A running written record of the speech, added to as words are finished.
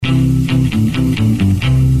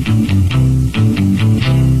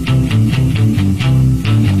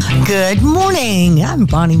morning. I'm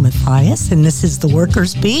Bonnie Mathias, and this is the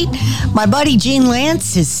Workers Beat. My buddy Gene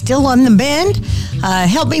Lance is still on the mend.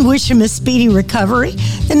 Help me wish him a speedy recovery.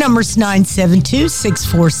 The number's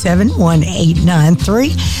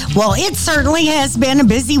 972-647-1893. Well, it certainly has been a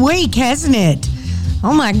busy week, hasn't it?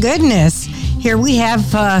 Oh, my goodness. Here we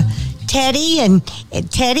have Teddy and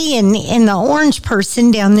the orange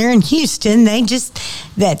person down there in Houston.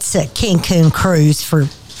 That's a Cancun cruise for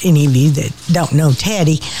any of you that don't know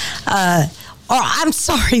Teddy. I'm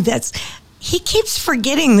sorry, he keeps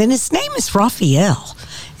forgetting that his name is Raphael.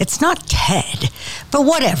 It's not Ted, but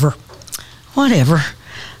whatever.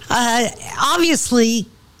 Obviously,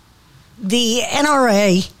 the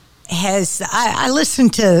NRA has, I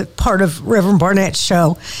listened to part of Reverend Barnett's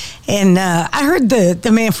show, and I heard the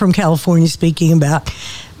man from California speaking about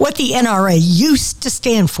what the NRA used to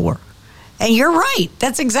stand for. And you're right.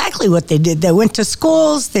 That's exactly what they did. They went to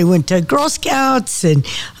schools, they went to Girl Scouts, and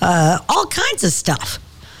all kinds of stuff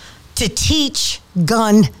to teach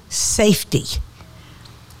gun safety.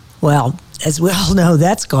 Well, as we all know,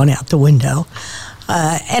 that's gone out the window.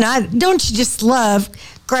 Don't you just love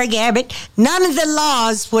Greg Abbott? None of the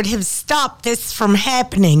laws would have stopped this from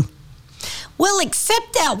happening. Well,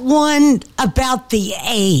 except that one about the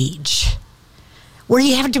age, where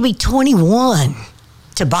you have to be 21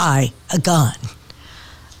 to buy a gun.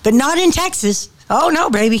 But not in Texas. Oh, no,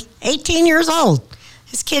 baby. 18 years old.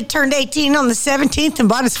 This kid turned 18 on the 17th and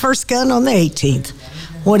bought his first gun on the 18th.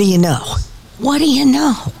 What do you know?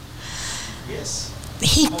 Yes.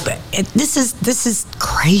 This is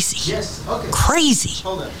crazy. Yes. Okay. Crazy.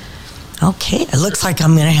 Hold on. Okay. It looks like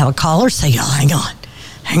I'm going to have a caller say, oh, hang on.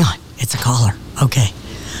 It's a caller. Okay.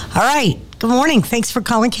 All right. Good morning. Thanks for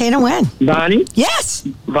calling KNON. Bonnie? Yes.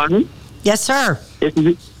 Bonnie? Yes, sir. This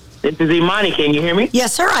is Imani. Can you hear me?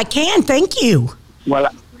 Yes, sir. I can. Thank you. Well,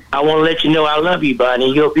 I want to let you know I love you,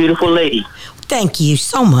 Bonnie. You're a beautiful lady. Thank you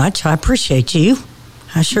so much. I appreciate you.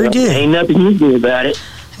 I sure do. Ain't nothing you can do about it.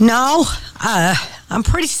 No. I'm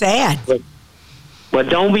pretty sad. But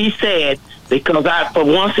don't be sad, because for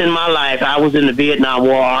once in my life, I was in the Vietnam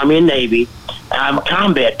War, Army, and Navy. I'm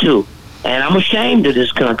combat, too. And I'm ashamed of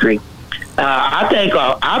this country.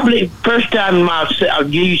 I believe, first time in all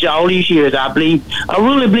these years, I really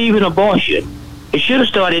believe in abortion. It should have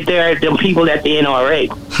started there, them people at the NRA.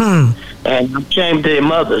 And I'm ashamed of their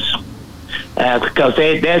mothers. Because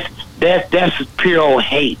that's pure old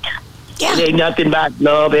hate. Yeah. It ain't nothing about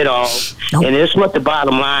love at all. Nope. And it's what the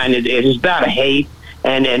bottom line is. It's about hate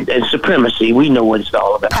and supremacy. We know what it's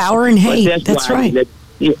all about. Power and hate. That's right.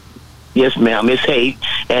 Yes, ma'am. It's hate.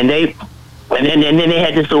 And then they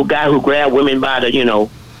had this little guy who grabbed women by the,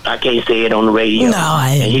 I can't say it on the radio. No,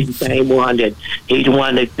 and he's the same one he's the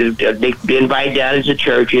one that they invite down into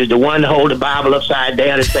churches, the one to hold the Bible upside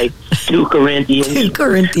down and say 2 Corinthians. 2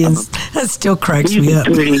 Corinthians. That still cracks me up.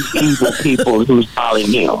 These are pretty evil people who's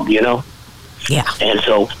following him, Yeah. And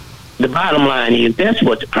so the bottom line is that's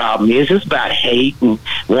what the problem is. It's about hate and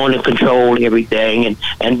wanting to control everything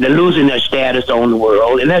and losing their status on the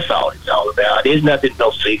world, and that's all it's all about. There's nothing, no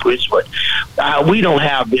secrets, but we don't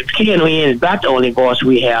have, KNON is about the only voice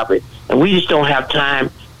we have, and we just don't have time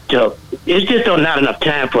to, it's just not enough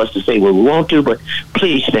time for us to say what we want to, but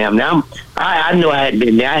please, ma'am, now I know I hadn't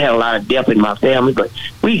been there. I had a lot of death in my family, but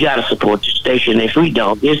we got to support the station. If we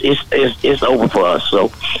don't, it's over for us.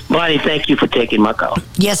 So, Bonnie, thank you for taking my call.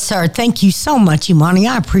 Yes, sir. Thank you so much, Imani.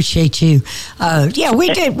 I appreciate you. Yeah, we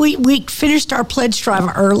did. We finished our pledge drive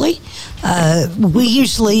early. We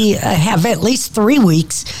usually have at least 3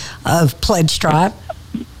 weeks of pledge drive.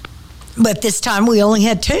 But this time we only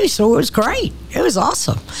had 2, so it was great. It was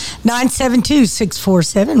awesome.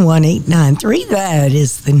 972-647-1893. That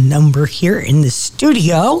is the number here in the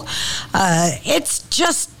studio. It's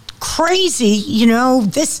just crazy,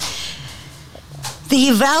 the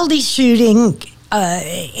Uvalde shooting,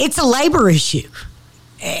 it's a labor issue.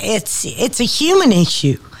 It's a human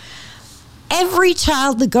issue. Every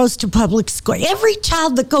child that goes to public school, every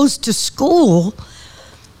child that goes to school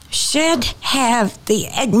must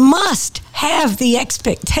have the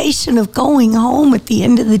expectation of going home at the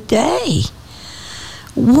end of the day.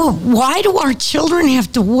 Why do our children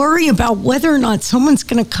have to worry about whether or not someone's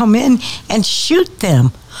going to come in and shoot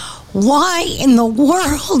them? Why in the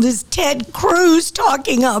world is Ted Cruz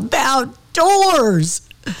talking about doors?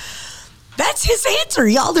 That's his answer,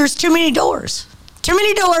 y'all. There's too many doors. Too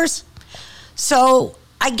many doors. So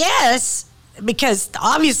I guess, because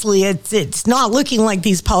obviously it's not looking like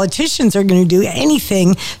these politicians are going to do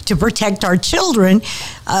anything to protect our children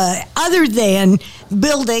other than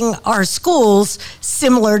building our schools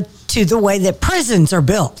similar to the way that prisons are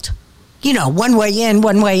built. One way in,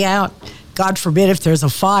 one way out. God forbid if there's a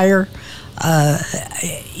fire.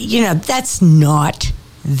 That's not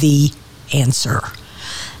the answer.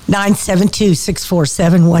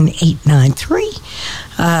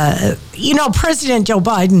 972-647-1893. President Joe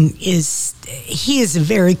Biden is a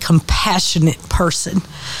very compassionate person.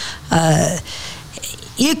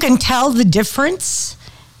 You can tell the difference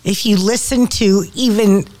if you listen to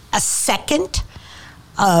even a second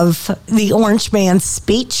of the Orange Man's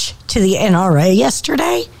speech to the NRA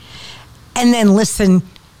yesterday, and then listen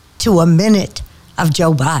to a minute of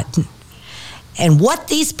Joe Biden. And what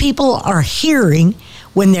these people are hearing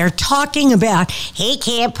when they're talking about, he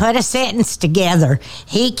can't put a sentence together,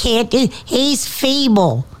 he's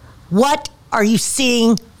feeble. What are you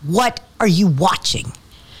seeing? What are you watching?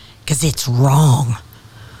 Because it's wrong.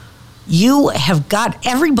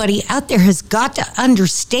 Everybody out there has got to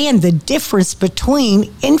understand the difference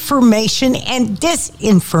between information and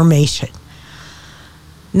disinformation.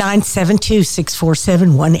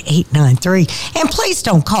 972-647-1893. And please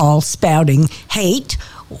don't call spouting hate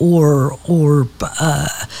or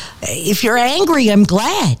if you're angry, I'm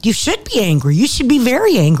glad. You should be angry. You should be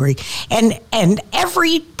very angry. And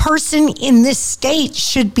every person in this state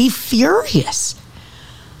should be furious.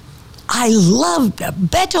 I love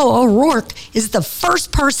Beto O'Rourke is the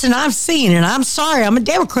first person I've seen, and I'm sorry, I'm a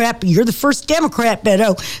Democrat, but you're the first Democrat,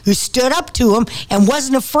 Beto, who stood up to him and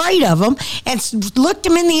wasn't afraid of him and looked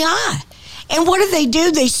him in the eye. And what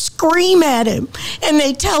do? They scream at him, and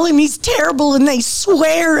they tell him he's terrible, and they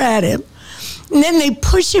swear at him. And then they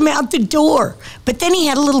push him out the door. But then he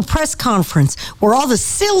had a little press conference where all the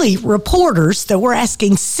silly reporters that were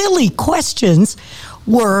asking silly questions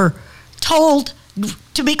were told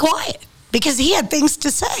to be quiet because he had things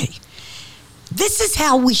to say. This is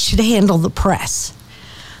how we should handle the press.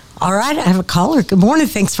 All right, I have a caller. Good morning.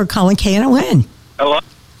 Thanks for calling KNON. Hello?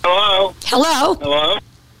 Hello? Hello? Hello?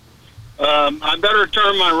 I better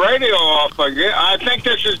turn my radio off. I think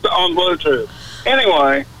this is on Bluetooth.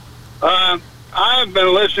 Anyway, I've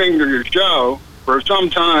been listening to your show for some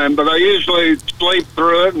time, but I usually sleep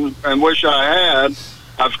through it and wish I had.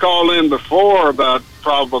 I've called in before about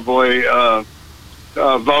probably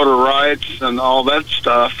voter rights and all that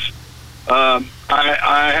stuff. I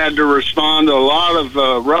had to respond to a lot of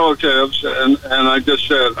relatives, and I just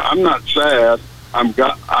said, I'm not sad.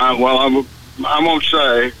 I won't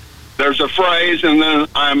say. There's a phrase, and then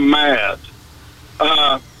I'm mad.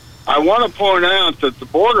 I want to point out that the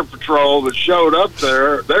Border Patrol that showed up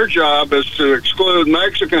there, their job is to exclude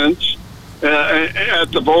Mexicans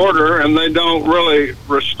at the border, and they don't really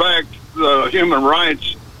respect the human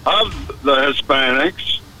rights of the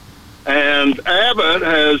Hispanics. And Abbott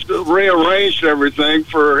has rearranged everything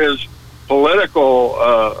for his political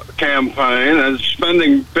campaign and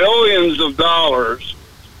spending billions of dollars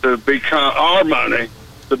to become our money,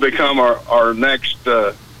 to become our next.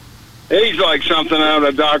 He's like something out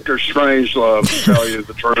of Dr. Strangelove, to tell you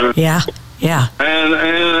the truth. Yeah. And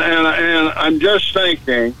I'm just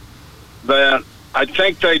thinking that I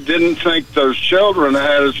think they didn't think those children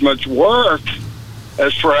had as much worth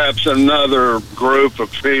as perhaps another group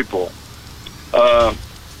of people.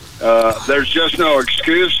 There's just no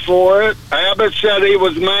excuse for it. Abbott said he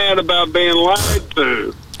was mad about being lied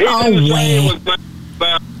to.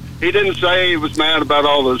 He didn't say he was mad about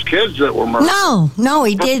all those kids that were murdered. No,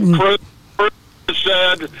 he didn't.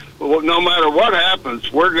 Said, well, no matter what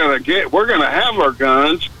happens, we're gonna have our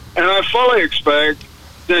guns, and I fully expect,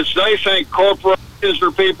 since they think corporations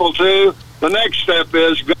are people too, the next step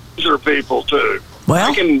is guns are people too.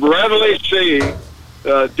 Well, I can readily see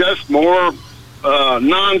just more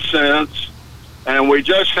nonsense, and we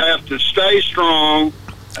just have to stay strong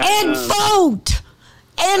and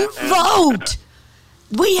vote.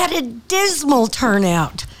 We had a dismal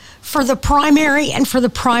turnout for the primary and for the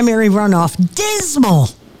primary runoff. Dismal.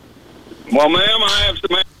 Well, ma'am, I have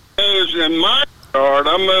some news in my regard.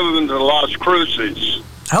 I'm moving to Las Cruces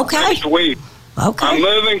next week. Okay. I'm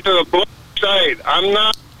moving to a blue state. I'm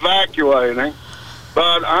not evacuating,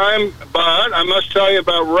 but I must tell you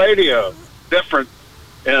about radio. Different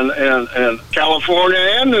in California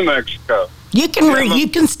and New Mexico. You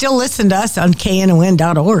can still listen to us on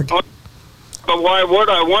KNON.org. But why would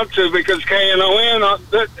I want to? Because KNON,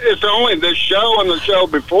 it's only this show and the show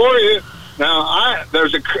before you. Now,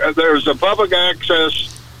 there's a public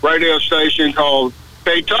access radio station called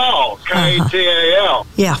KTAL, K-T-A-L.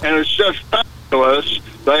 Yeah. And it's just fabulous.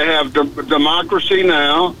 They have Democracy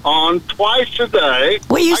Now! On twice a day.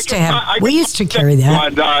 We used to carry that. My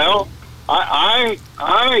dial.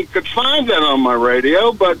 I could find that on my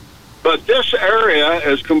radio, but this area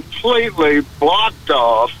is completely blocked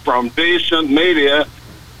off from decent media.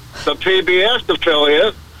 The PBS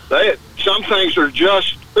affiliate, some things are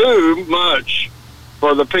just too much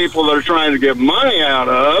for the people they're trying to get money out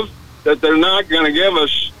of, that they're not going to give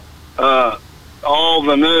us all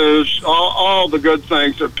the news, all the good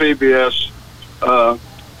things that PBS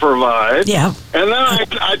provide. Yeah. And then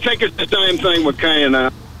I think it's the same thing with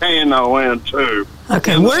KNON too.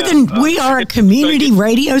 Okay, we are a community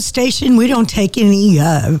radio station. We don't take any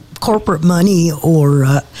corporate money or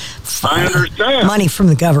I understand. money from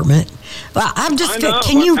the government. Well, I'm just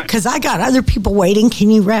can you, because I got other people waiting. Can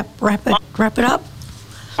you wrap it up?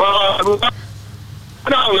 Well, I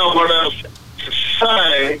don't know what else to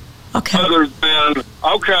say. Okay. Other than,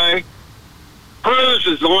 okay, Cruz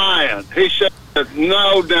is lying. He said that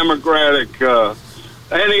no Democratic,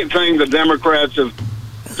 anything the Democrats have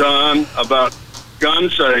done about gun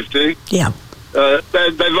safety, Yeah.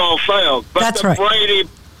 they've all failed. But That's the right.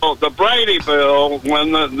 The Brady bill,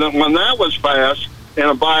 when that was passed in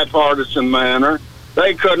a bipartisan manner,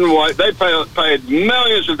 they couldn't wait. They paid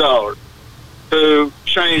millions of dollars to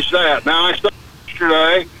change that. Now, I saw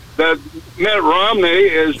yesterday that Mitt Romney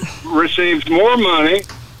receives more money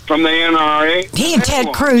from the NRA. He and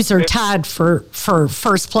Ted Cruz are tied for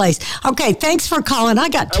first place. Okay, thanks for calling. I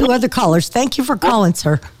got two other callers. Thank you for calling,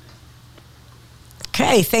 sir.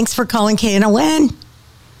 Okay, thanks for calling KNON.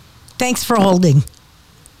 Thanks for holding.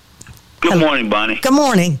 Good morning, Bonnie. Good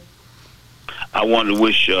morning. I wanted to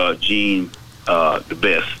wish Gene the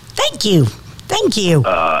best. Thank you. Thank you.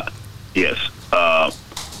 Yes.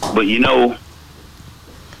 But you know,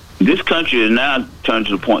 this country has now gotten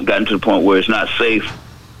to the point where it's not safe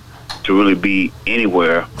to really be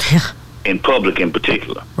anywhere, in public in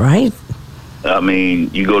particular. Right. I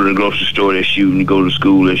mean, you go to the grocery store, they're shooting. You go to the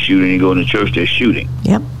school, they're shooting. You go to the church, they're shooting.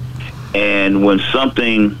 Yep. And when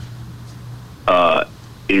something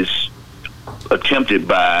is attempted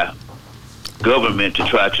by government to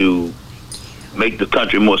try to make the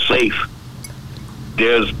country more safe,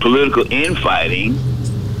 there's political infighting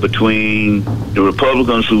between the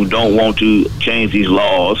Republicans who don't want to change these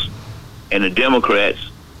laws and the Democrats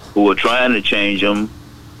who are trying to change them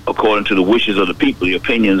according to the wishes of the people, the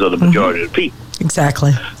opinions of the majority of the people.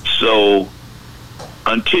 Exactly. So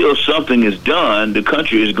until something is done, the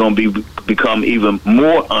country is going to become even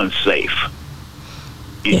more unsafe.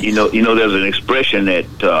 You know, there's an expression that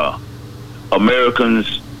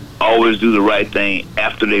Americans always do the right thing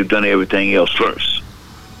after they've done everything else first.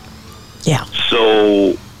 Yeah.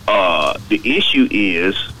 So the issue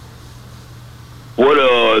is, what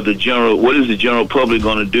is the general public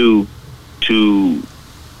going to do to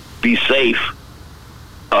be safe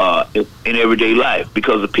in everyday life?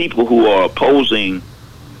 Because the people who are opposing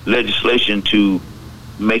legislation to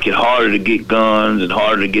make it harder to get guns and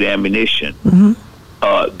harder to get ammunition,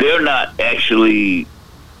 they're not actually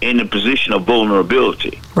in the position of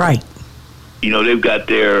vulnerability. Right. You know, they've got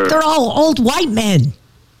They're all old white men.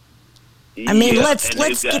 I mean,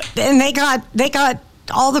 they got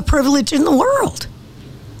all the privilege in the world.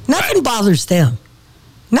 Nothing bothers them.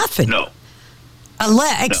 Nothing. No.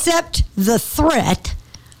 Except the threat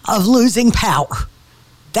of losing power.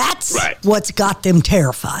 That's what's got them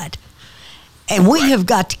terrified. And we have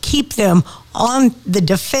got to keep them on the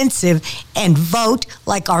defensive and vote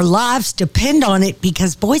like our lives depend on it,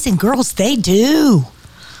 because boys and girls, they do.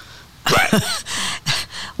 Right.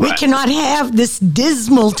 We cannot have this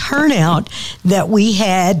dismal turnout that we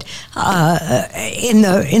had in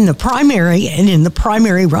the primary and in the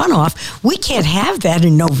primary runoff. We can't have that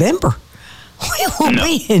in November. We will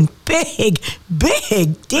be in big,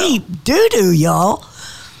 deep doo-doo, y'all.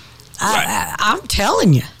 I'm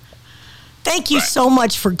telling you. Thank you so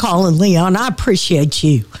much for calling, Leon. I appreciate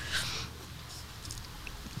you.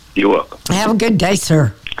 You're welcome. Have a good day,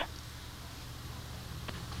 sir.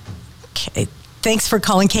 Okay. Thanks for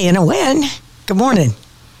calling KNON. Good morning.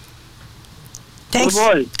 Thanks. Good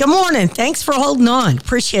morning. Good morning. Thanks for holding on.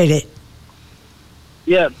 Appreciate it.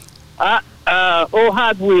 Yeah.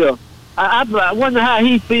 Hot Wheel. I wonder how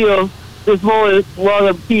he feels this morning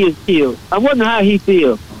while the kids killed. I wonder how he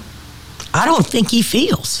feels. I don't think he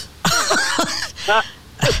feels.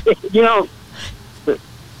 You know,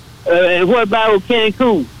 and what about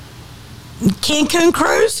Cancun? Cancun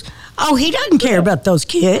cruise? Oh, he doesn't care about those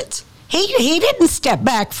kids. He didn't step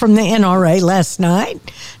back from the NRA last night.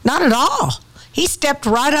 Not at all. He stepped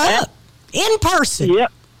right up in person.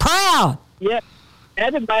 Yep. Proud. Yep.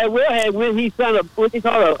 Everybody will have with. He's done what they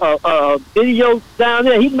call a video down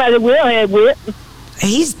there. He might have well have with.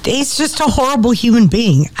 He's just a horrible human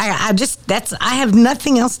being. I have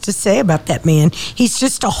nothing else to say about that man. He's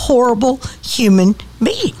just a horrible human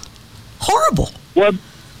being. Horrible. What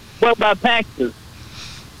about Paxton?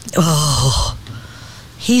 Oh,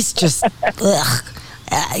 he's just ugh.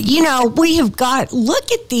 We have got,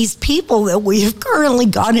 look at these people that we have currently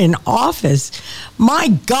got in office. My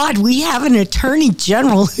God, we have an attorney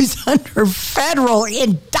general who's under federal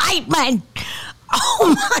indictment.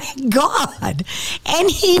 Oh, my God. And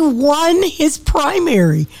he won his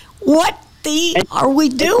primary. What are we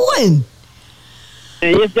doing?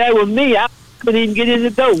 And if that were me, I couldn't even get in the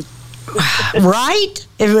door. Right?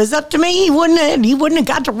 If it was up to me, he wouldn't have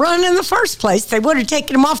got to run in the first place. They would have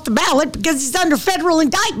taken him off the ballot because he's under federal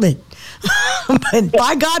indictment. But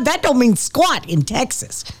by God, that don't mean squat in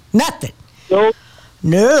Texas. Nothing.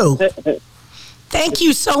 No. Thank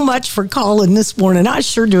you so much for calling this morning. I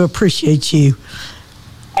sure do appreciate you.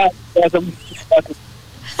 Have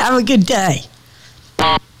a good day.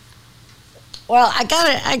 Well, I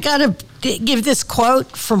gotta give this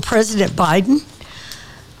quote from President Biden.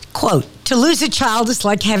 Quote, "To lose a child is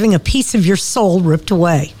like having a piece of your soul ripped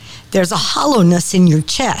away. There's a hollowness in your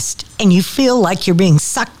chest, and you feel like you're being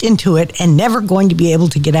sucked into it and never going to be able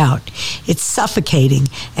to get out. It's suffocating,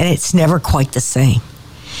 and it's never quite the same."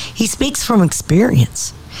 He speaks from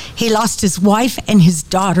experience. He lost his wife and his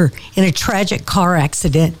daughter in a tragic car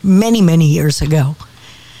accident many, many years ago.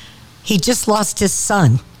 He just lost his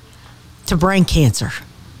son to brain cancer.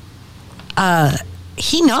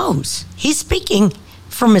 He knows. He's speaking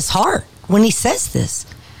from his heart when he says this.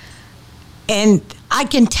 And I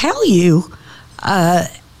can tell you,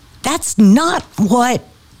 that's not what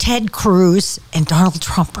Ted Cruz and Donald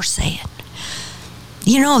Trump are saying.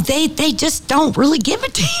 They just don't really give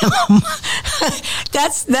it to him.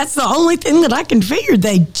 That's the only thing that I can figure.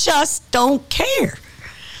 They just don't care.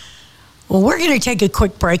 Well, we're going to take a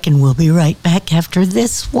quick break, and we'll be right back after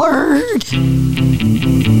this word.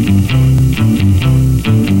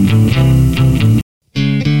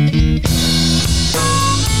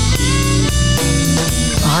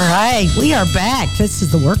 All right, we are back. This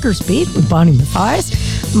is the Workers' Beat with Bonnie Mathias.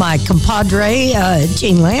 My compadre,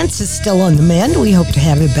 Gene Lance, is still on the mend. We hope to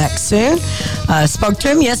have him back soon. Spoke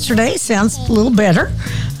to him yesterday. Sounds a little better.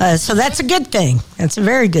 So that's a good thing. That's a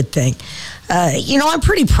very good thing. I'm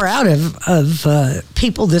pretty proud of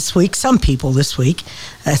people this week, some people this week.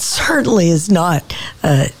 Certainly is not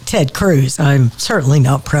Ted Cruz. I'm certainly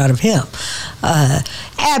not proud of him.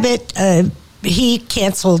 Abbott, he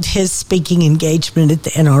canceled his speaking engagement at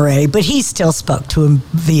the NRA, but he still spoke to him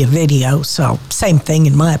via video, so same thing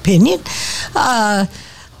in my opinion.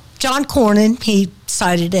 John Cornyn, he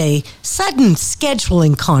cited a sudden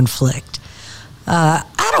scheduling conflict. I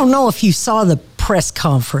don't know if you saw the press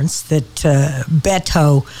conference that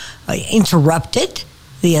Beto interrupted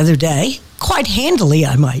the other day, quite handily,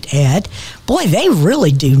 I might add. Boy, they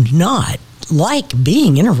really do not like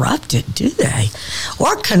being interrupted, do they?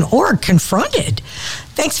 Or confronted.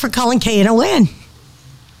 Thanks for calling KNON.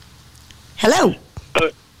 Hello.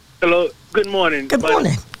 Hello. Good morning. Good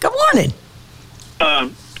morning. Good morning.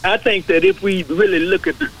 I think that if we really look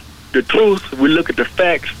at the truth, we look at the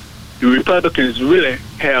facts, the Republicans really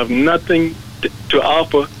have nothing to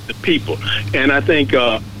offer the people. And I think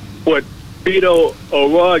what Beto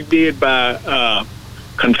O'Rourke did by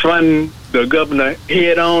confronting the governor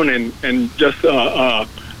head on and just putting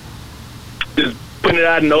it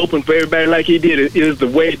out in the open for everybody like he did is the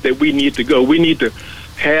way that we need to go. We need to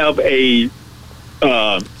have an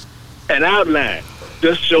outline,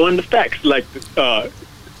 just showing the facts, like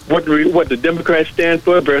what the Democrats stand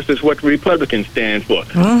for versus what the Republicans stand for.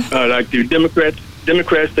 Like the Democrats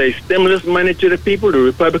say stimulus money to the people, the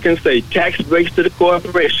Republicans say tax breaks to the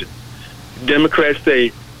corporation. Democrats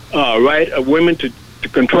say right of women to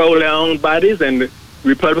control their own bodies, and the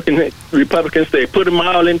Republicans say put them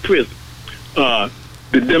all in prison. The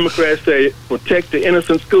Democrats say protect the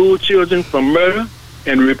innocent school children from murder,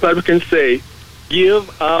 and the Republicans say give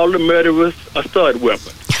all the murderers assault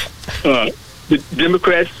weapons. The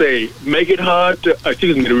Democrats say make it hard to,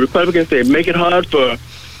 the Republicans say make it hard for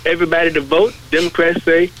everybody to vote. Democrats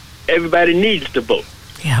say everybody needs to vote.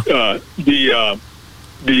 Yeah.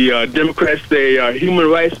 The Democrats say human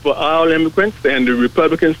rights for all immigrants, and the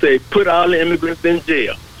Republicans say put all the immigrants in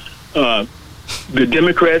jail. The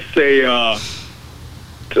Democrats say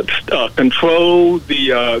control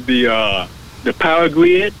the power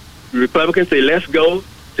grid. The Republicans say let's go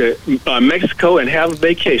to Mexico and have a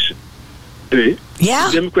vacation. The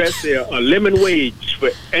Democrats say a living wage.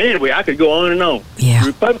 But anyway, I could go on and on. Yeah. The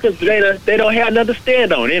Republicans, they don't have nothing to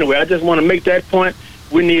stand on. Anyway, I just want to make that point.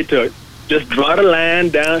 We need to just draw the line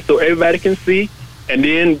down so everybody can see, and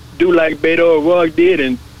then do like Beto O'Rourke did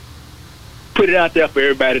and put it out there for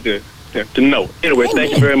everybody to know. Anyway,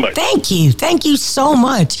 thank you very much. Thank you. Thank you so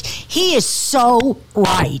much. He is so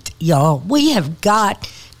right, y'all. We have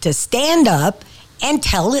got to stand up and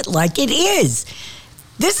tell it like it is.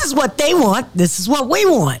 This is what they want. This is what we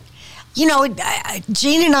want. You know,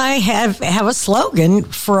 Gene and I have a slogan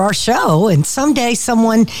for our show, and someday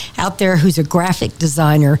someone out there who's a graphic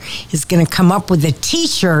designer is going to come up with a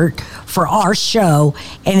T-shirt for our show,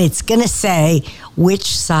 and it's going to say, "Which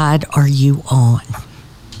side are you on?"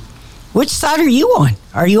 Which side are you on?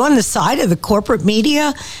 Are you on the side of the corporate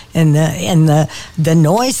media and the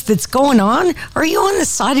noise that's going on? Or are you on the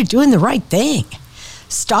side of doing the right thing?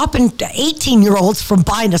 Stopping 18-year-olds from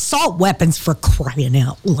buying assault weapons, for crying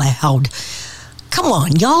out loud. Come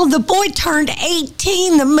on, y'all. The boy turned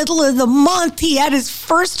 18 the middle of the month. He had his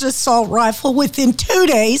first assault rifle within 2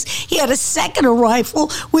 days. He had a second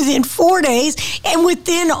rifle within 4 days. And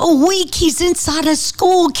within a week, he's inside a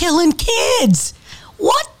school killing kids.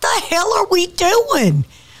 What the hell are we doing?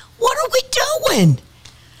 What are we doing?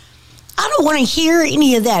 I don't want to hear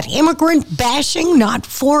any of that immigrant bashing, not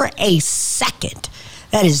for a second.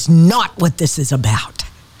 That is not what this is about.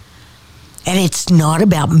 And it's not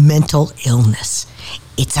about mental illness.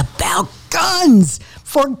 It's about guns.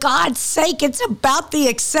 For God's sake, it's about the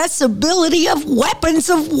accessibility of weapons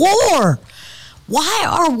of war. Why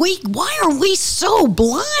are we so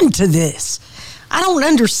blind to this? I don't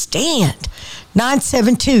understand.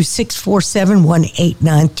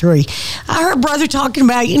 972-647-1893. I heard brother talking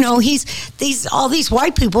about, all these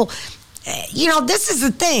white people. This is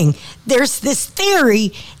the thing. There's this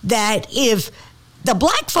theory that if the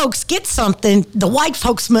black folks get something, the white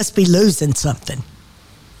folks must be losing something.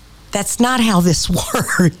 That's not how this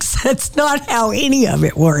works. That's not how any of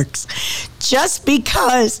it works. Just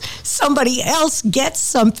because somebody else gets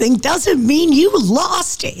something doesn't mean you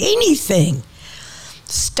lost anything.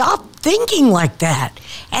 Stop thinking like that.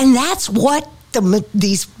 And that's what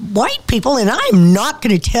these white people, and I'm not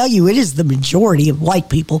going to tell you it is the majority of white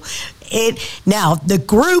people. Now, the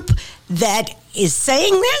group that is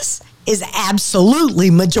saying this is absolutely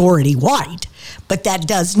majority white, but that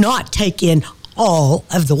does not take in all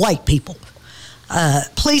of the white people.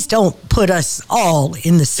 Please don't put us all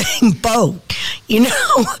in the same boat.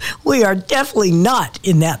 We are definitely not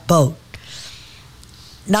in that boat.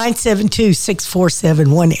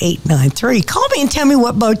 972-647-1893. Call me and tell me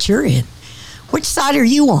what boat you're in. Which side are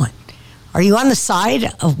you on? Are you on the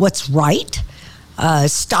side of what's right?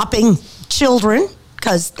 Stopping children,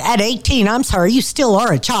 because at 18, I'm sorry, you still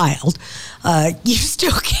are a child. You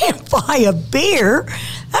still can't buy a beer.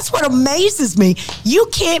 That's what amazes me. You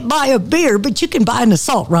can't buy a beer, but you can buy an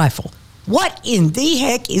assault rifle. What in the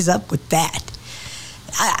heck is up with that?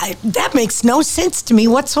 That makes no sense to me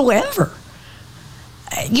whatsoever.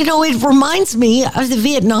 It reminds me of the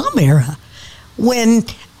Vietnam era when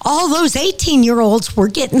all those 18-year-olds were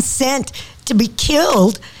getting sent to be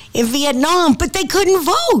killed in Vietnam, but they couldn't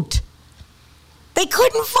vote. They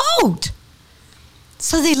couldn't vote.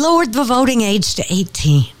 So they lowered the voting age to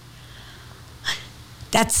 18.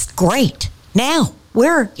 That's great. Now,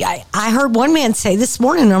 I heard one man say this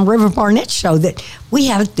morning on River Barnett's show that we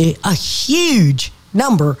have a huge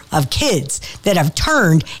number of kids that have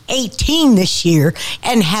turned 18 this year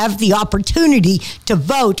and have the opportunity to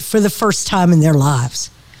vote for the first time in their lives.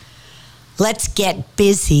 Let's get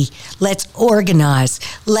busy. Let's organize.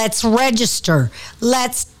 Let's register.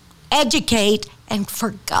 Let's educate. And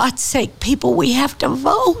for God's sake, people, we have to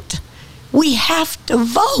vote. We have to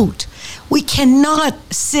vote. We cannot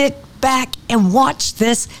sit back and watch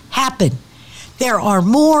this happen. There are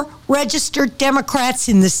more registered Democrats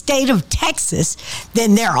in the state of Texas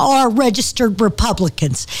than there are registered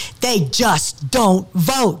Republicans. They just don't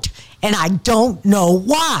vote, and I don't know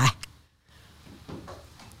why.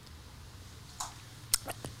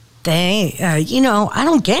 I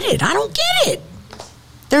don't get it. I don't get it.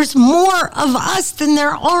 There's more of us than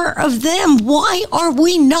there are of them. Why are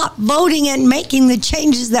we not voting and making the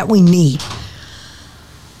changes that we need?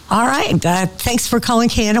 All right. Thanks for calling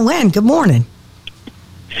KNON. Good morning.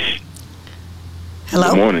 Hello?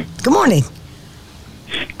 Good morning. Good morning.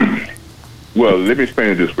 Well, let me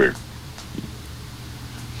explain it this way.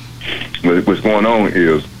 What's going on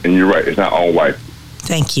is, and you're right, it's not all white.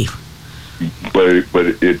 Thank you. But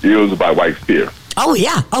it is about white fear. Oh,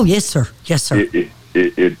 yeah. Oh, yes, sir. Yes, sir.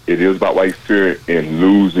 It is about white fear and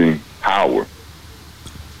losing power,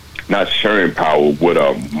 not sharing power with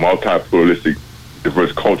a multi-pluralistic,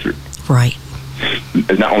 diverse culture. Right.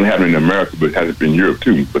 It's not only happening in America, but it has been in Europe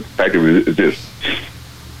too. But the fact of it is this: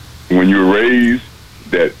 when you're raised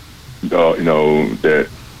that,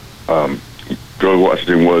 George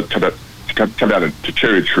Washington was come out to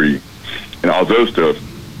cherry tree and all those stuff,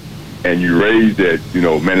 and you raised that,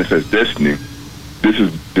 manifest destiny.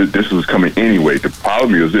 This was coming anyway. The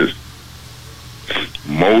problem is this: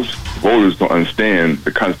 most voters don't understand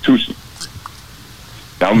the Constitution.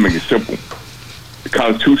 Now I'm going to make it simple. The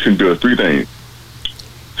Constitution does three things,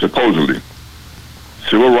 supposedly.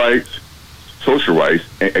 Civil rights, social rights,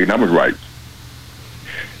 and economic rights.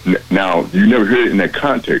 Now, you never hear it in that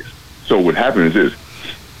context. So what happens is,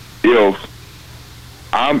 if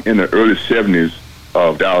I'm in the early 70s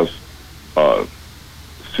of Dallas,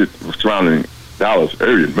 surrounding Dallas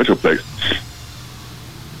area, Metroplex,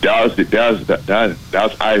 Dallas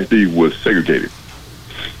ISD was segregated.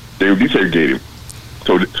 They were desegregated.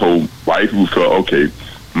 So white people felt, okay,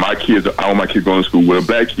 I want my kids going to school with a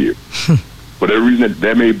black kid. Whatever reason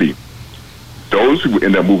that may be. Those people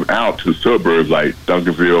end up moving out to the suburbs like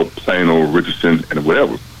Duncanville, Plano, Richardson, and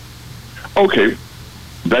whatever. Okay,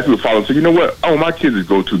 black people follow and say, you know what? I want my kids to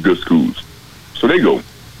go to good schools. So they go.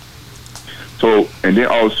 So, and then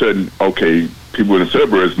all of a sudden, okay, people in the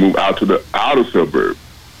suburbs move out to the outer suburb,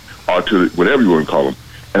 or to whatever you want to call them.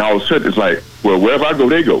 And all of a sudden, it's like, well, wherever I go,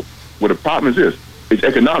 they go. Well, the problem is this. It's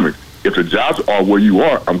economics. If the jobs are where you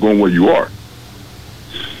are, I'm going where you are.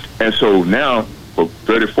 And so now, for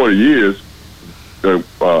 30, 40 years,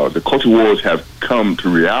 the culture wars have come to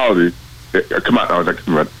reality.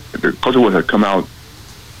 The culture wars have come out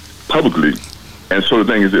publicly. And so the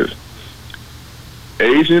thing is this.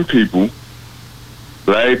 Asian people,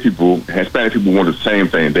 black people, Hispanic people want the same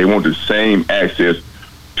thing. They want the same access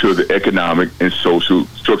to the economic and social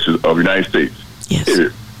structures of the United States. Yes.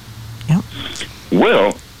 Period. Yep. Well,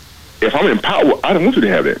 if I'm in power, I don't want you to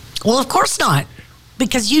have that. Well, of course not.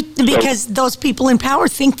 Because those people in power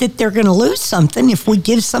think that they're going to lose something if we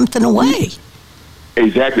give something away.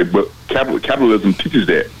 Exactly, but capitalism teaches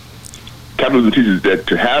that. Capitalism teaches that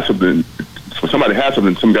to have something, for somebody to have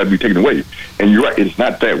something, something got to be taken away. And you're right, it's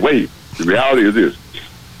not that way. The reality is this,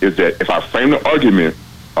 is that if I frame the argument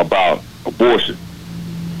about abortion,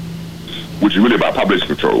 which is really about population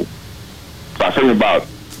control, if I frame it about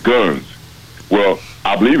guns, well,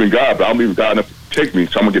 I believe in God, but I don't believe in God enough to take me,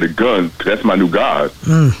 so I'm going to get a gun, because that's my new God.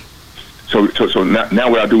 So now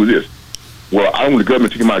what I do is this. Well, I don't want the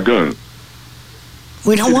government taking my gun.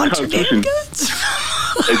 We don't want your damn guns.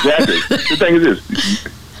 Exactly. The thing is this.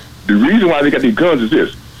 The reason why they got these guns is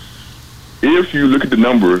this. If you look at the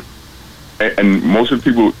number, and most of the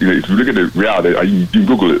people, if you look at the reality, you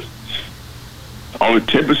Google this, only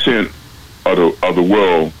 10% of the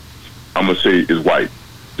world, I'm going to say, is white.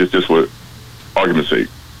 Just for argument's sake.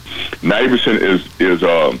 90% is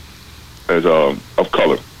of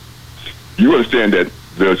color. You understand that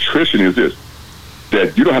the attrition is this,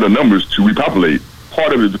 that you don't have the numbers to repopulate.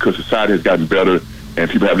 Part of it is because society has gotten better and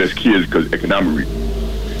people have less kids because of economic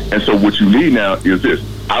reasons. And so what you need now is this.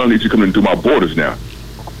 I don't need you coming through my borders now.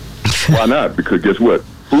 Why not? Because guess what?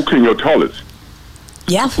 Who clean your toilets?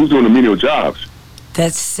 Yeah. Who's doing the menial jobs?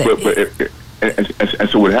 That's and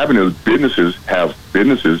so what happened is businesses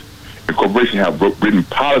and corporations have written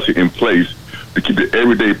policy in place to keep the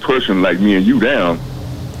everyday person like me and you down.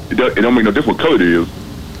 It don't make no difference what color it is,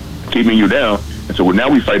 keeping you down. And so now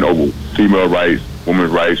we're fighting over female rights,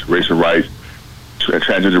 women's rights, racial rights,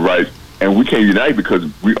 transgender rights, and we can't unite because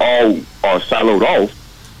we all are siloed off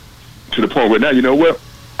to the point where now, you know what?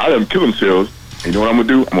 I let them kill themselves, and you know what I'm going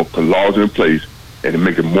to do? I'm going to put laws in place and to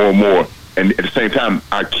make it more and more. And at the same time,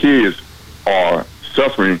 our kids are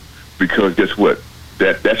suffering because guess what?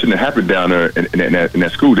 That shouldn't have happened down there in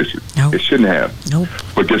that school district. Nope. It shouldn't have. Nope.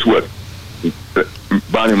 But guess what?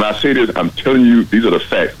 Bonnie, when I say this, I'm telling you, these are the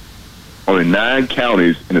facts. Only 9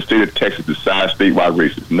 counties in the state of Texas decide statewide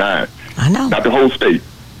races. 9. I know. Not the whole state.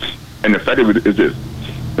 And the fact of it is this.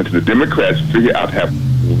 Until the Democrats figure out to have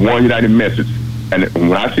one united message. And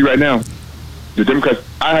when I see right now, the Democrats,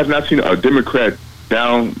 I have not seen a Democrat,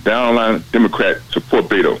 downline Democrat support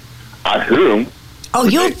Beto. I heard them. Oh,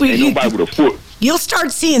 nobody with a foot. You'll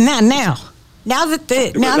start seeing that now. Now that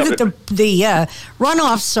the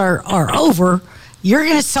runoffs are over,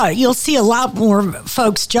 you'll see a lot more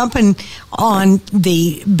folks jumping on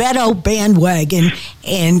the Beto bandwagon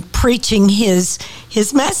and preaching his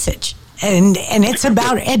message, and it's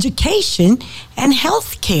about education and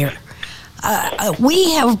health care.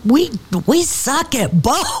 We suck at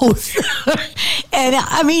both,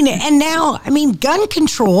 and now gun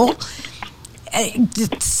control.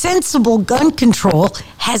 Sensible gun control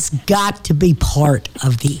has got to be part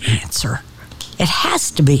of the answer. It has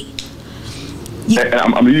to be. And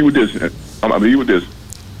I'm going to leave you with this.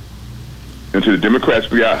 Until the Democrats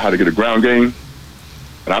figure out how to get a ground game,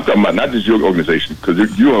 and I'm talking about not just your organization,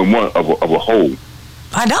 because you're on one of a whole.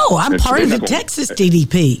 I know. I'm part of the Texas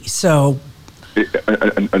DDP, so.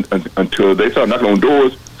 Until they start knocking on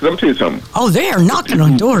doors, because I'm going to tell you something. Oh, they are knocking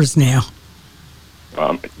on doors now.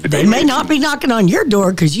 They may not be knocking on your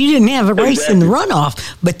door because you didn't have a race in the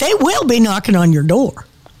runoff, but they will be knocking on your door.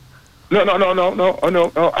 No. I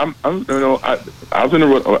was in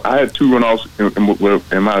the. I had 2 runoffs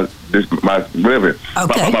in my whatever.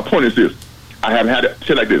 Okay. My point is this: I haven't had it.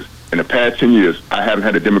 Say like this: in the past 10 years, I haven't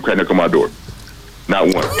had a Democrat knock on my door. Not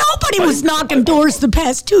one. Nobody was knocking doors the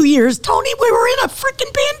past 2 years, Tony. We were in a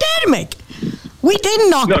freaking pandemic. We didn't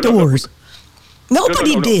knock doors.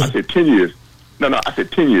 Nobody did. I said 10 years. No. I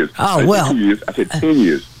said 10 years. Oh, well. 2 years. I said 10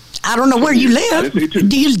 years. I don't know where you live.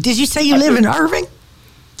 Did you say you live in Irving?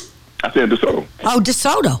 I said DeSoto. Oh,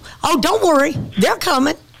 DeSoto. Oh, don't worry. They're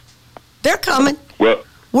coming. They're coming. Well,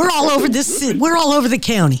 we're all over this. We're all over the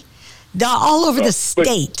county, all over the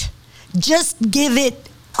state. Just give it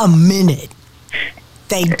a minute.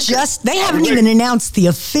 They haven't even announced the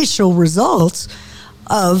official results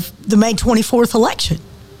of the May 24th election.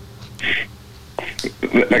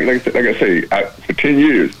 Like I say, for 10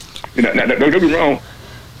 years, now, don't get me wrong.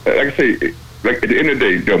 Like I say, like at the end of the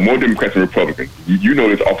day, there are more Democrats than Republicans. You know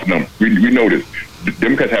this off the numbers. We know this. The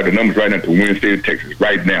Democrats have the numbers right now to win the state of Texas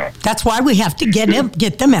right now. That's why we have to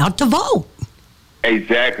get them out to vote.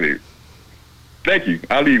 Exactly. Thank you.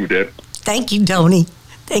 I'll leave with that. Thank you, Tony.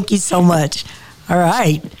 Thank you so much. All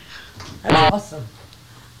right. That's awesome.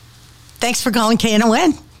 Thanks for calling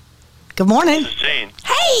KNON. Good morning. This is Gene.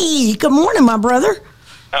 Hey, good morning, my brother.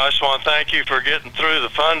 I just want to thank you for getting through the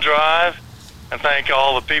fund drive and thank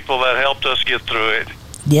all the people that helped us get through it.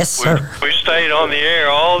 Yes, sir. We stayed on the air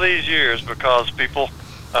all these years because people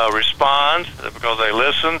respond, because they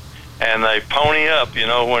listen, and they pony up,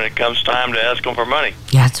 when it comes time to ask them for money.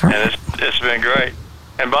 Yeah, that's right. And it's been great.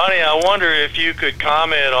 And, Bonnie, I wonder if you could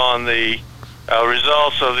comment on the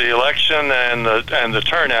results of the election and the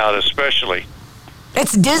turnout especially.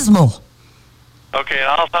 It's dismal. Okay,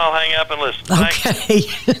 I'll hang up and listen. Okay.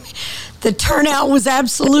 The turnout was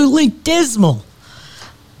absolutely dismal.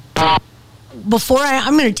 Before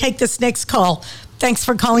I'm going to take this next call. Thanks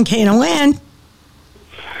for calling KNON.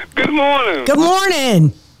 Good morning. Good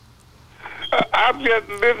morning. I'm just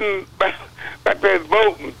listening back there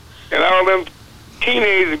voting, and all them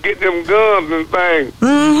teenagers get them guns and things.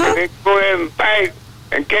 Mm-hmm. And they go ahead and fight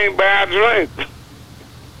and can't buy a drink.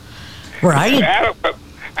 Right.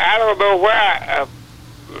 I don't know why.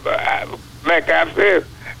 Like I said,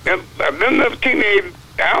 them teenagers,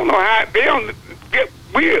 I don't know how they don't get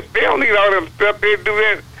weird. They don't need all them stuff. They do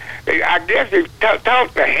that. I guess they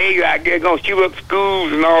talk to hate. I guess gonna shoot up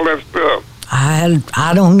schools and all that stuff.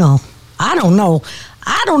 I don't know. I don't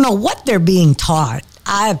know what they're being taught.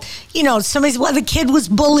 Somebody said, well, the kid was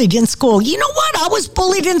bullied in school. You know what? I was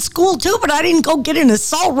bullied in school too, but I didn't go get an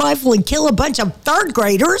assault rifle and kill a bunch of third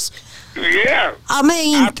graders. Yeah. I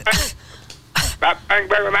mean, I think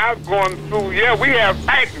back when I was going to school, we have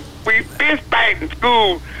fighting. We fist fight in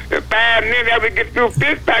school. And 5 minutes after we get through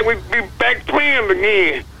fist fight, we be back playing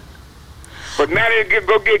again. But now they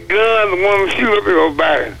go get guns and want to shoot up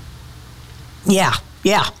everybody. Yeah.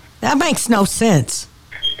 That makes no sense.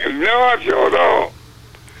 No, I sure don't.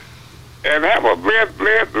 And have a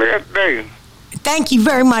blessed day. Thank you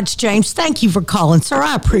very much, James. Thank you for calling, sir.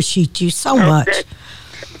 I appreciate you so much.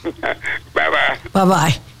 Bye-bye.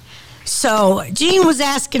 Bye-bye. So, Gene was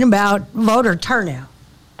asking about voter turnout.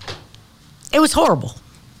 It was horrible.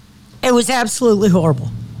 It was absolutely horrible.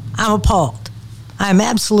 I'm appalled. I'm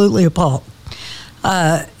absolutely appalled.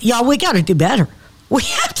 Y'all, we got to do better. We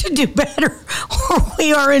have to do better, or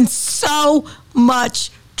we are in so much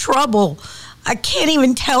trouble. I can't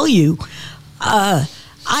even tell you. I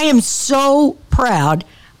am so proud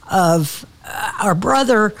of our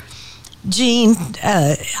brother, Gene.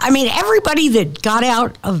 Everybody that got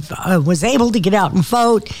out was able to get out and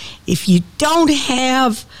vote. If you don't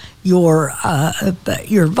have your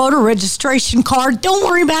voter registration card, don't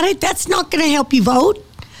worry about it. That's not going to help you vote.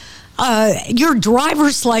 Your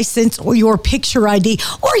driver's license or your picture ID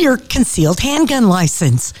or your concealed handgun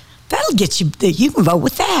license. That'll get you, you can vote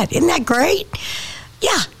with that. Isn't that great?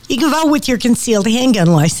 Yeah, you can vote with your concealed handgun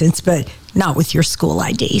license, but not with your school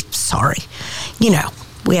ID. Sorry.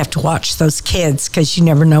 We have to watch those kids because you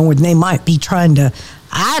never know when they might be trying to,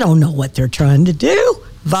 I don't know what they're trying to do.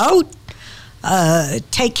 Vote,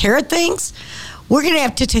 take care of things. We're going to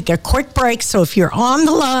have to take a quick break. So if you're on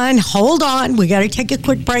the line, hold on. We got to take a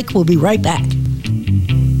quick break. We'll be right back.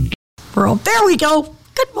 There we go.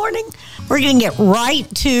 Good morning. We're going to get right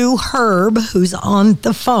to Herb, who's on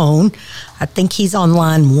the phone. I think he's on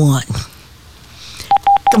line 1.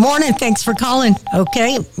 Good morning. Thanks for calling.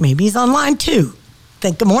 Okay, maybe he's on line 2.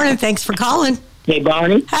 Good morning. Thanks for calling. Hey,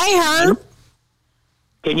 Bonnie. Hey, Herb.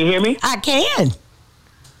 Can you hear me? I can.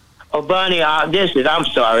 Oh, Bonnie, I'm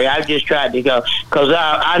sorry. I just tried to go, because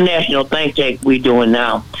our national think tank we're doing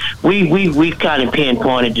now, we kind of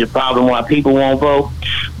pinpointed the problem why people won't vote.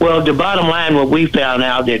 Well, the bottom line, what we found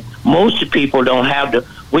out that most of the people don't have the.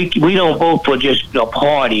 We don't vote for just a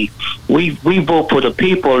party. We vote for the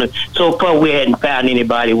people. So far, we hadn't found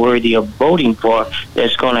anybody worthy of voting for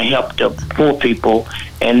that's going to help the poor people,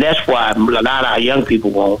 and that's why a lot of our young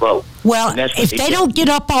people won't vote. Well, if they don't get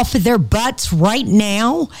up off of their butts right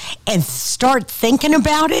now and start thinking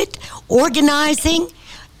about it, organizing,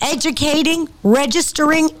 educating,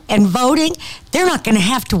 registering, and voting, they're not going to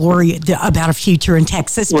have to worry about a future in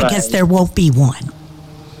Texas because there won't be one.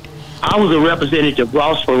 I was a representative of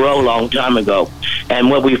Ross Perot a long time ago, and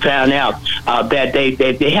what we found out that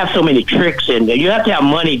they have so many tricks in there. You have to have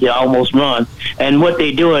money to almost run, and what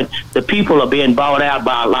they're doing, the people are being bought out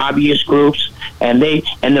by lobbyist groups, and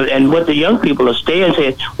what the young people are staying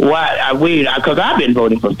saying, why we? Because I've been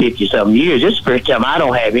voting for 50-something years. This is the first time I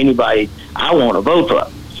don't have anybody I want to vote for.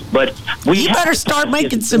 But you better start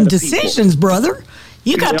making some decisions, brother.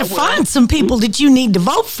 You got to find some people that you need to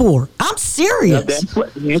vote for. I'm serious.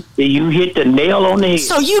 You hit the nail on the head.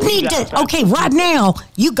 So you need to, okay, right now,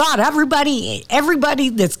 you got everybody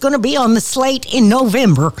that's going to be on the slate in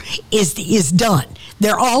November is done.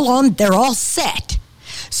 They're all set.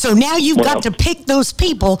 So now you've got to pick those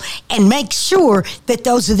people and make sure that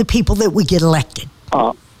those are the people that we get elected.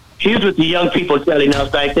 Here's what the young people are telling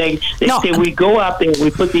us. They say we go out there,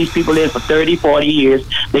 we put these people in for 30, 40 years.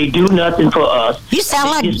 They do nothing for us. You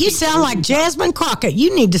sound like Jasmine Crockett.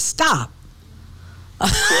 You need to stop.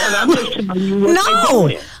 I'm just telling you what no,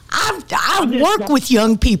 they're doing. I work with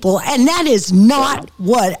young people, and that is not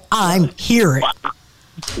what I'm hearing.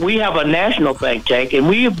 We have a national think tank, and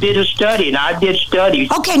we did a study, and I did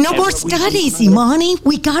studies. Okay, no more studies, Imani.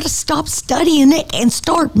 We got to stop studying it and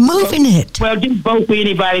start moving it. Well, just vote for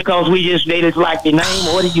anybody because they just like the name.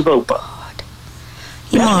 Or what did you vote for?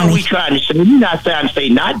 That's what we trying to say. We're not trying to say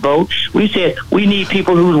not vote. We said we need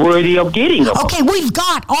people who's worthy of getting a vote. Okay, we've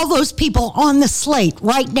got all those people on the slate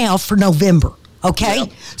right now for November. Okay?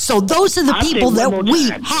 Yep. So those are the people that we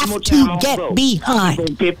have to get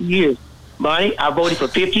behind. 50 years. Bonnie, I voted for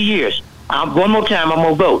 50 years. One more time, I'm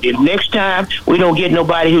going to vote. If next time we don't get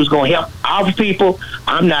nobody who's going to help our people,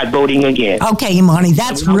 I'm not voting again. Okay, Imani,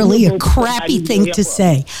 that's really a crappy thing to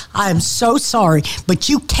say. I'm so sorry, but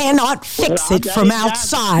you cannot fix it from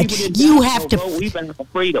outside. You have to.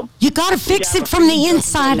 You got to fix it from the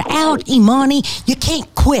inside out, Imani. You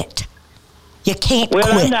can't quit. You can't quit.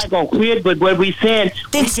 I'm not going to quit, but what we said...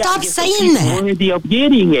 Then stop saying that. Worthy of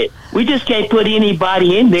getting it. We just can't put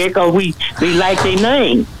anybody in there because we like their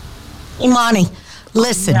name. Imani,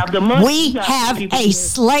 listen, we have a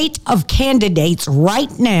slate of candidates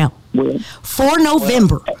right now for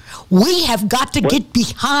November. We have got to get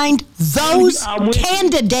behind those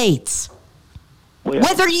candidates,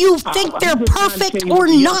 whether you think they're perfect or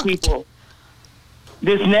not.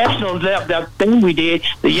 This national thing we did,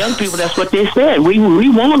 the young people, that's what they said. We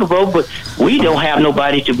want to vote, but we don't have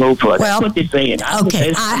nobody to vote for. That's what they're saying.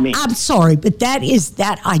 Okay, I'm sorry, but that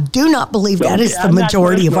I do not believe that is the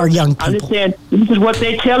majority of our young people. Understand? This is what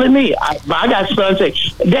they're telling me. I got sons say,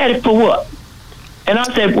 Daddy, for what? And I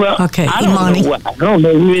said, well, okay, I don't Imani. know what. I don't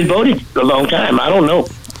know. We've been voting for a long time. I don't know.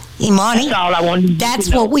 Imani, that's all I want to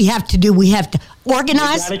that's what we have to do. We have to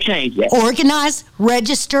organize,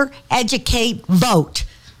 register, educate, vote.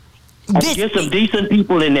 Get some decent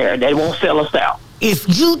people in there. They won't sell us out.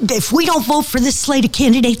 If we don't vote for this slate of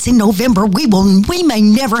candidates in November, we may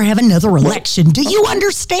never have another election. Do you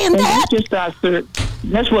understand that?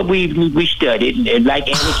 That's what we studied, and like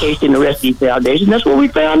Annie Case and the rest of these foundations. That's what we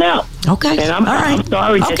found out. Okay, and I'm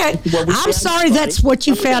sorry. Okay, I'm sorry that's what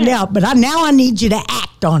you found out, but now I need you to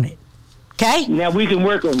act on it. Okay? Now we can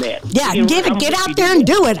work on that. Yeah, get out there and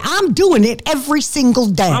do it. I'm doing it every single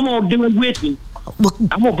day. I'm gonna do it with you. I'm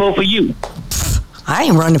gonna vote for you. I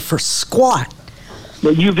ain't running for squat.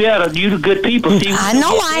 But you the good people. I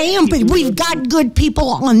know I am, but we've got good people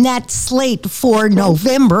on that slate for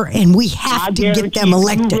November, and we have to get them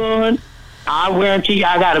elected. I guarantee you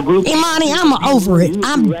I got a group. Imani, I'm over it.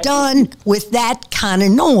 I'm done with that kind of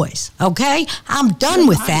noise, okay? I'm done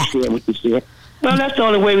with that. Well, that's the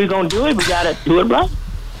only way we're going to do it. We got to do it right.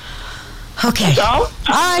 Okay. All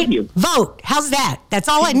right. Vote. How's that? That's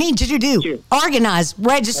all I need you to do. Sure. Organize,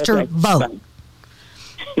 register, vote.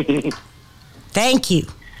 Thank you.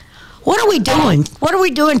 What are we doing? What are we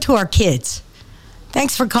doing to our kids?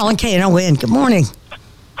 Thanks for calling KNON. Good morning.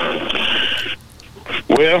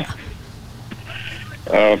 Well,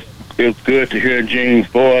 it's good to hear Gene's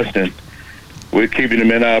voice, and we're keeping him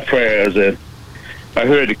in our prayers. And I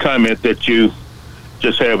heard the comment that you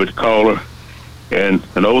just had with the caller, and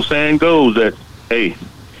an old saying goes that, hey,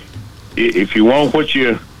 if you want what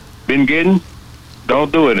you been getting,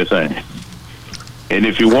 don't do anything. And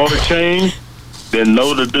if you want to change, then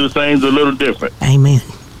know to do things a little different. Amen.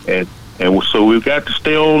 And so we've got to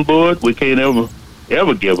stay on board. We can't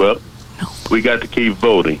ever give up. No. We got to keep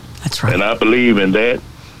voting. That's right. And I believe in that.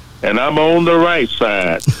 And I'm on the right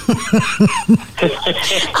side.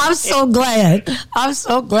 I'm so glad. I'm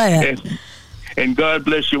so glad. And God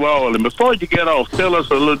bless you all. And before you get off, tell us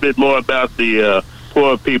a little bit more about the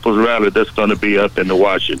Poor People's Rally that's going to be up in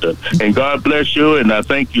Washington. And God bless you, and I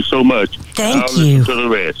thank you so much. Thank you. Listen to the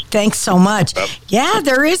rest. Thanks so much. Yeah,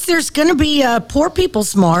 there's going to be a Poor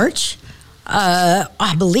People's March.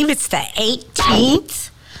 I believe it's the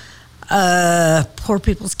 18th. Poor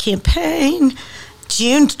People's Campaign.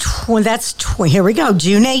 June 18th,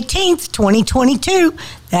 2022.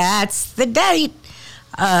 That's the date.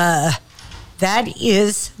 That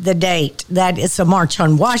is the date. That is a march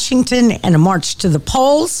on Washington and a march to the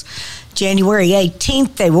polls. January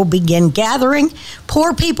 18th, they will begin gathering.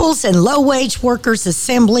 Poor People's and Low-Wage Workers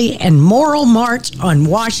Assembly and Moral March on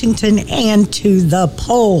Washington and to the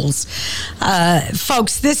polls.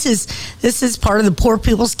 Folks, this is part of the Poor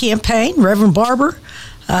People's Campaign. Reverend Barber,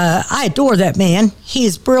 I adore that man. He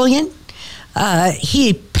is brilliant.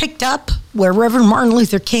 He picked up where Reverend Martin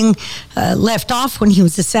Luther King left off when he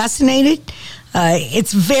was assassinated.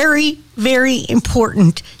 It's very, very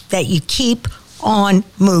important that you keep on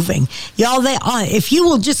moving. Y'all, if you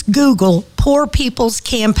will just Google Poor People's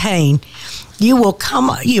Campaign, you will come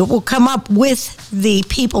up with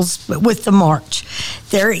the march.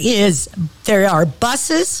 There are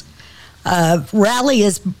buses. Rally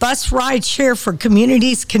is bus ride share for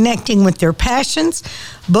communities connecting with their passions.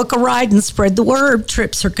 Book a ride and spread the word.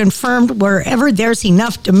 Trips are confirmed wherever there's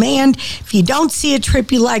enough demand. If you don't see a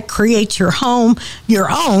trip you like, create your own.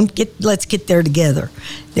 Let's get there together.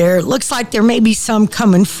 There looks like there may be some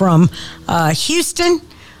coming from Houston.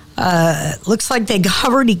 Looks like they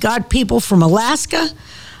already got people from Alaska.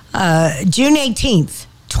 June 18th,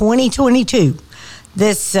 2022.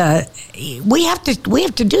 This we have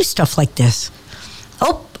to do stuff like this.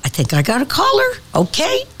 Oh, I think I got a caller.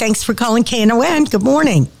 Okay, thanks for calling KNON. Good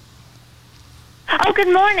morning. Oh,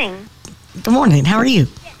 good morning. Good morning. How are you?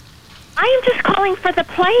 I am just calling for the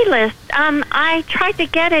playlist. I tried to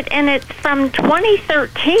get it, and it's from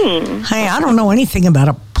 2013. Hey, I don't know anything about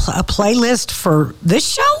a playlist for this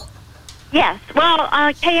show. Yes. Well,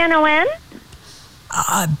 KNON?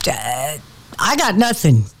 I got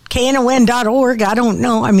nothing. KNON.org, I don't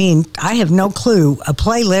know. I mean, I have no clue. A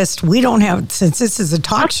playlist, we don't have, since this is a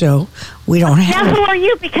talk show, we don't have. Now, who are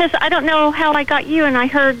you? Because I don't know how I got you, and I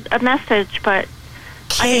heard a message, but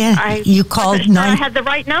you called I had the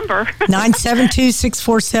right number.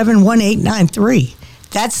 972-647-1893.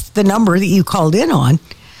 That's the number that you called in on.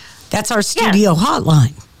 That's our studio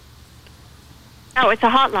hotline. Oh, it's a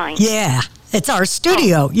hotline. Yeah, it's our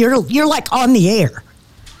studio. Oh. You're like on the air.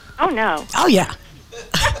 Oh, no. Oh, yeah.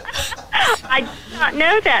 I did not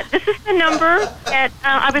know that. This is the number that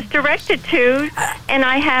I was directed to, and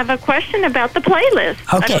I have a question about the playlist.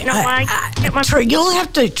 Okay. I don't know why. You'll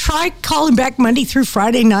have to try calling back Monday through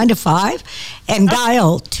Friday, 9 to 5, and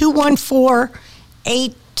dial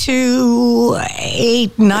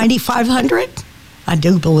 214-828-9500. I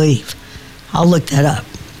do believe. I'll look that up.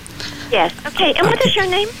 Yes. Okay. And what is your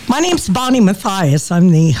name? My name's Bonnie Matthias.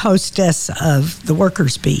 I'm the hostess of the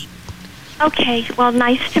Workers Beat. Okay. Well,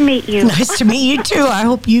 nice to meet you. Nice to meet you, too. I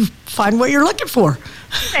hope you find what you're looking for.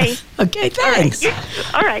 Okay. Okay, thanks.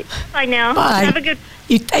 All right. Bye now. Bye. Have a good...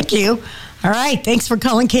 Thank you. All right. Thanks for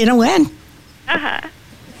calling KNON. Uh-huh.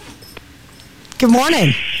 Good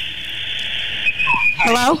morning.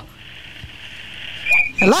 Hello?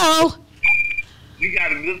 Hello? You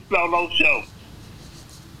got a good solo show.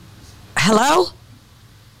 Hello?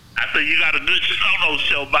 I said you got a good solo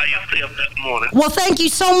show by yourself this morning. Well, thank you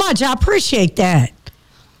so much. I appreciate that.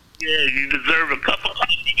 Yeah, you deserve a cup of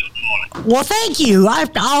coffee this morning. Well, thank you.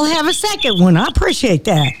 I'll have a second one. I appreciate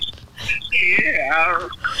that. Yeah.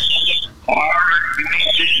 All right.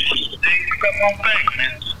 Come on back,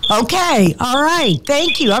 man. Okay. All right.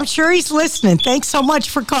 Thank you. I'm sure he's listening. Thanks so much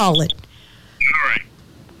for calling. All right.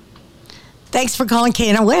 Thanks for calling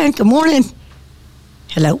KNON. Good morning.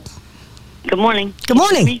 Hello. Good morning. Good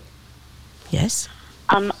morning. Yes.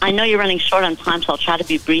 I know you're running short on time, so I'll try to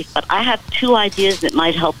be brief, but I have two ideas that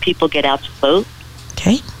might help people get out to vote.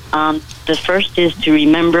 Okay. The first is to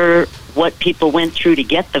remember what people went through to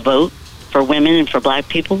get the vote for women and for black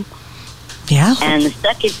people. Yeah. And the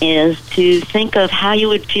second is to think of how you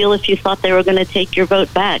would feel if you thought they were going to take your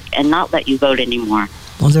vote back and not let you vote anymore.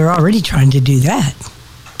 Well, they're already trying to do that.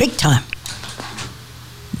 Big time.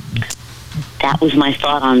 That was my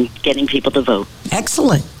thought on getting people to vote.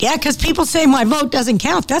 Excellent. Yeah, because people say my vote doesn't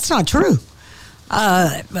count. That's not true.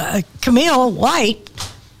 Camille White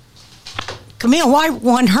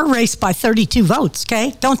won her race by 32 votes,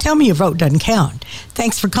 okay? Don't tell me your vote doesn't count.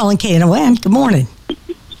 Thanks for calling KNON. Good morning.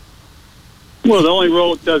 Well, the only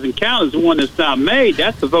vote that doesn't count is the one that's not made.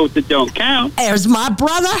 That's the vote that don't count. There's my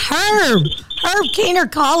brother Herb. Herb Keener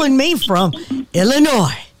calling me from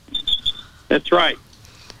Illinois. That's right.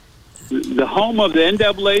 The home of the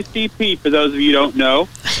NAACP, for those of you who don't know,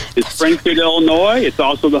 is Springfield, Illinois. It's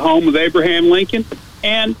also the home of Abraham Lincoln.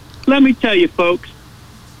 And let me tell you, folks,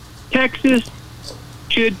 Texas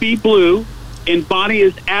should be blue, and Bonnie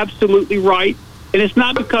is absolutely right. And it's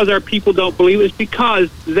not because our people don't believe it. It's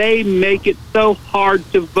because they make it so hard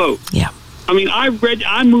to vote. Yeah. I mean, I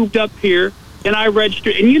moved up here, and I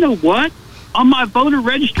registered. And you know what? On my voter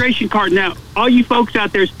registration card, now, all you folks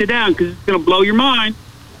out there, sit down, because it's going to blow your mind.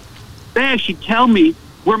 They actually tell me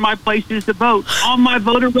where my place is to vote on my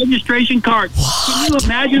voter registration card. What? Can you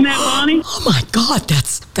imagine that, Bonnie? Oh, my God,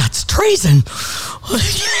 that's treason.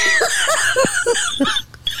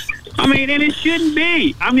 I mean, and it shouldn't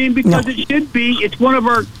be. I mean, because it should be. It's one of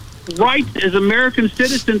our rights as American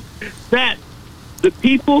citizens that the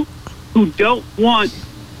people who don't want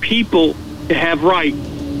people to have rights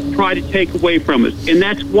try to take away from us. And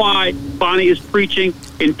that's why Bonnie is preaching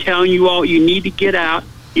and telling you all you need to get out.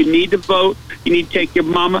 You need to vote. You need to take your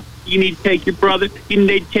mama. You need to take your brother. You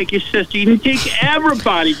need to take your sister. You need to take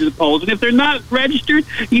everybody to the polls. And if they're not registered,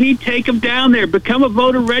 you need to take them down there. Become a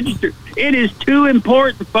voter registered. It is too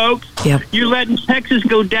important, folks. Yep. You're letting Texas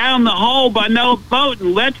go down the hole by no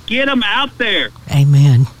voting. Let's get them out there.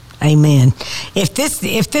 Amen. Amen. If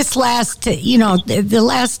this last, the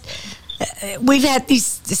last, we've had these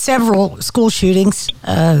several school shootings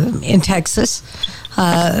in Texas.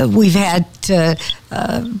 We've had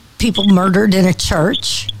people murdered in a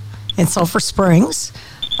church in Sulphur Springs.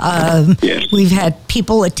 We've had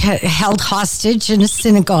people held hostage in a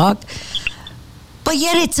synagogue. But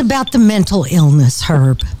yet it's about the mental illness,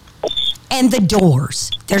 Herb. And the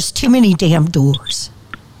doors. There's too many damn doors.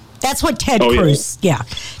 That's what Ted Cruz,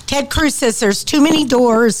 Ted Cruz says there's too many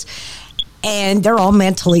doors and they're all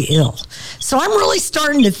mentally ill. So I'm really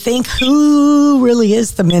starting to think who really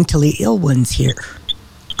is the mentally ill ones here.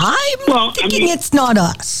 I'm thinking it's not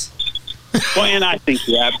us. Well, and I think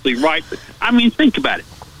you're absolutely right. But, I mean, think about it.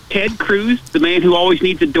 Ted Cruz, the man who always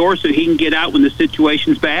needs a door so he can get out when the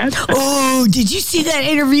situation's bad. Oh, did you see that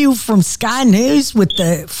interview from Sky News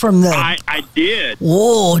I did.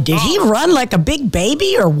 Whoa, did he run like a big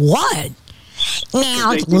baby or what?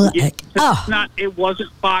 Now look. It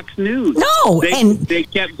wasn't Fox News. No, they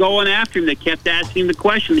kept going after him. They kept asking the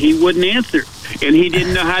question. He wouldn't answer, and he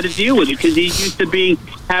didn't know how to deal with it because he's used to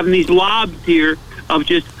having these lobs here of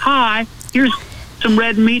just, hi, here's some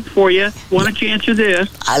red meat for you. Why don't you answer this?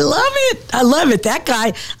 I love it. That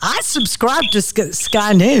guy, I subscribe to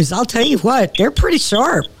Sky News. I'll tell you what, they're pretty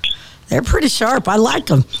sharp. I like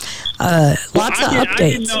them. Lots of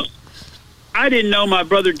updates. I didn't know my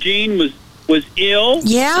brother Gene was ill.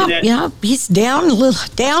 Yeah, he's down, a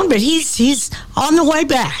little down, but he's on the way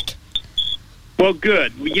back. Well,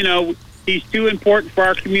 good. He's too important for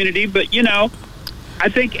our community, but I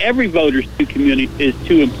think every voter is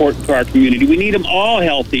too important for our community. We need them all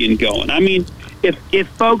healthy and going. I mean, if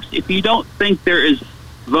you don't think there is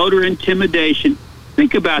voter intimidation,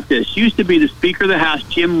 think about this. Used to be the Speaker of the House,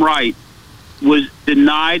 Jim Wright, was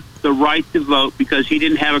denied the right to vote because he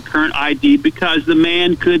didn't have a current ID because the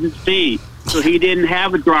man couldn't see. So he didn't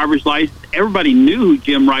have a driver's license. Everybody knew who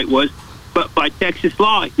Jim Wright was, but by Texas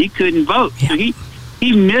law, he couldn't vote. Yeah. So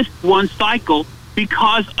he missed one cycle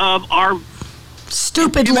because of our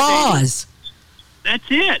stupid laws. That's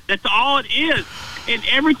it. That's all it is. And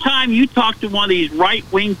every time you talk to one of these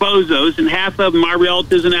right-wing bozos, and half of them are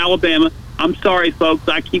relatives in Alabama, I'm sorry, folks,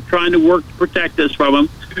 I keep trying to work to protect us from them.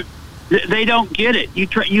 They don't get it.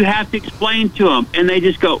 You have to explain to them, and they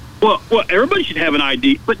just go, well, everybody should have an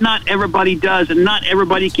ID, but not everybody does, and not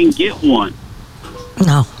everybody can get one.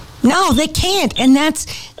 No, they can't, and that's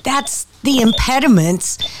the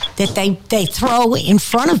impediments that they throw in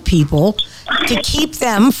front of people to keep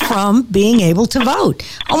them from being able to vote.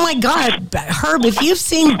 Oh my God, Herb,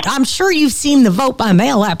 I'm sure you've seen the vote by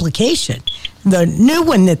mail application, the new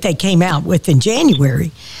one that they came out with in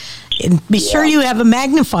January. And be sure you have a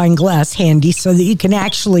magnifying glass handy so that you can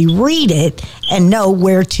actually read it and know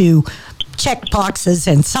where to check boxes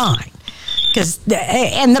and sign.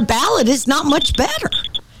 And the ballot is not much better.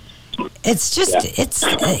 It's just,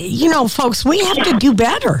 folks, we have to do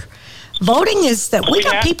better. Voting is that we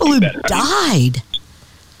got people who died.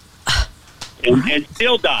 And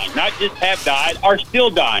still dying. Not just have died, are still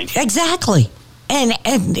dying. Exactly.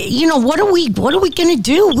 And you know, what are we going to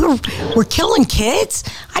do? We're killing kids.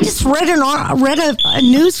 I just read a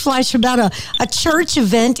news flash about a church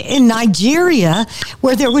event in Nigeria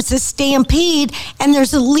where there was a stampede, and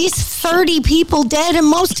there's at least 30 people dead, and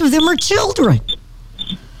most of them are children.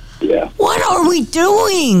 Yeah. What are we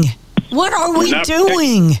doing? What are we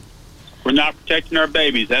doing? We're not protecting our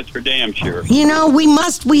babies. That's for damn sure. You know, we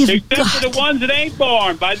must. Except for the ones that ain't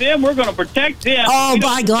born. By them, we're going to protect them. Oh,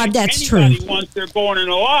 by God, that's true. Once they're born and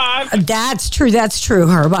alive. That's true,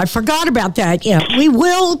 Herb. I forgot about that. Yeah, we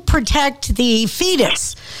will protect the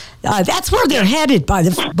fetus. That's where they're headed, by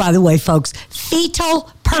the way, folks.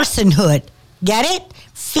 Fetal personhood. Get it?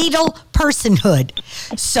 Fetal personhood.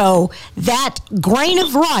 So that grain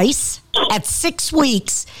of rice at 6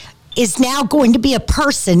 weeks is now going to be a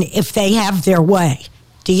person if they have their way.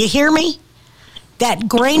 Do you hear me? That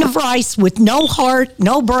grain of rice with no heart,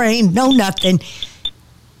 no brain, no nothing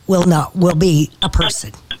will be a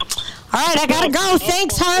person. All right, I gotta go.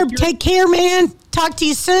 Thanks, Herb. Take care, man. Talk to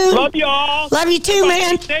you soon. Love you all. Love you too,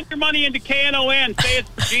 man. Send your money into KNON. Say it's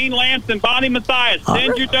for Gene Lance and Bonnie Matthias.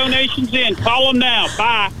 Send your donations in. Call them now.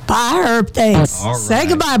 Bye. Bye, Herb. Thanks. All right. Say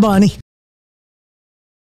goodbye, Bonnie.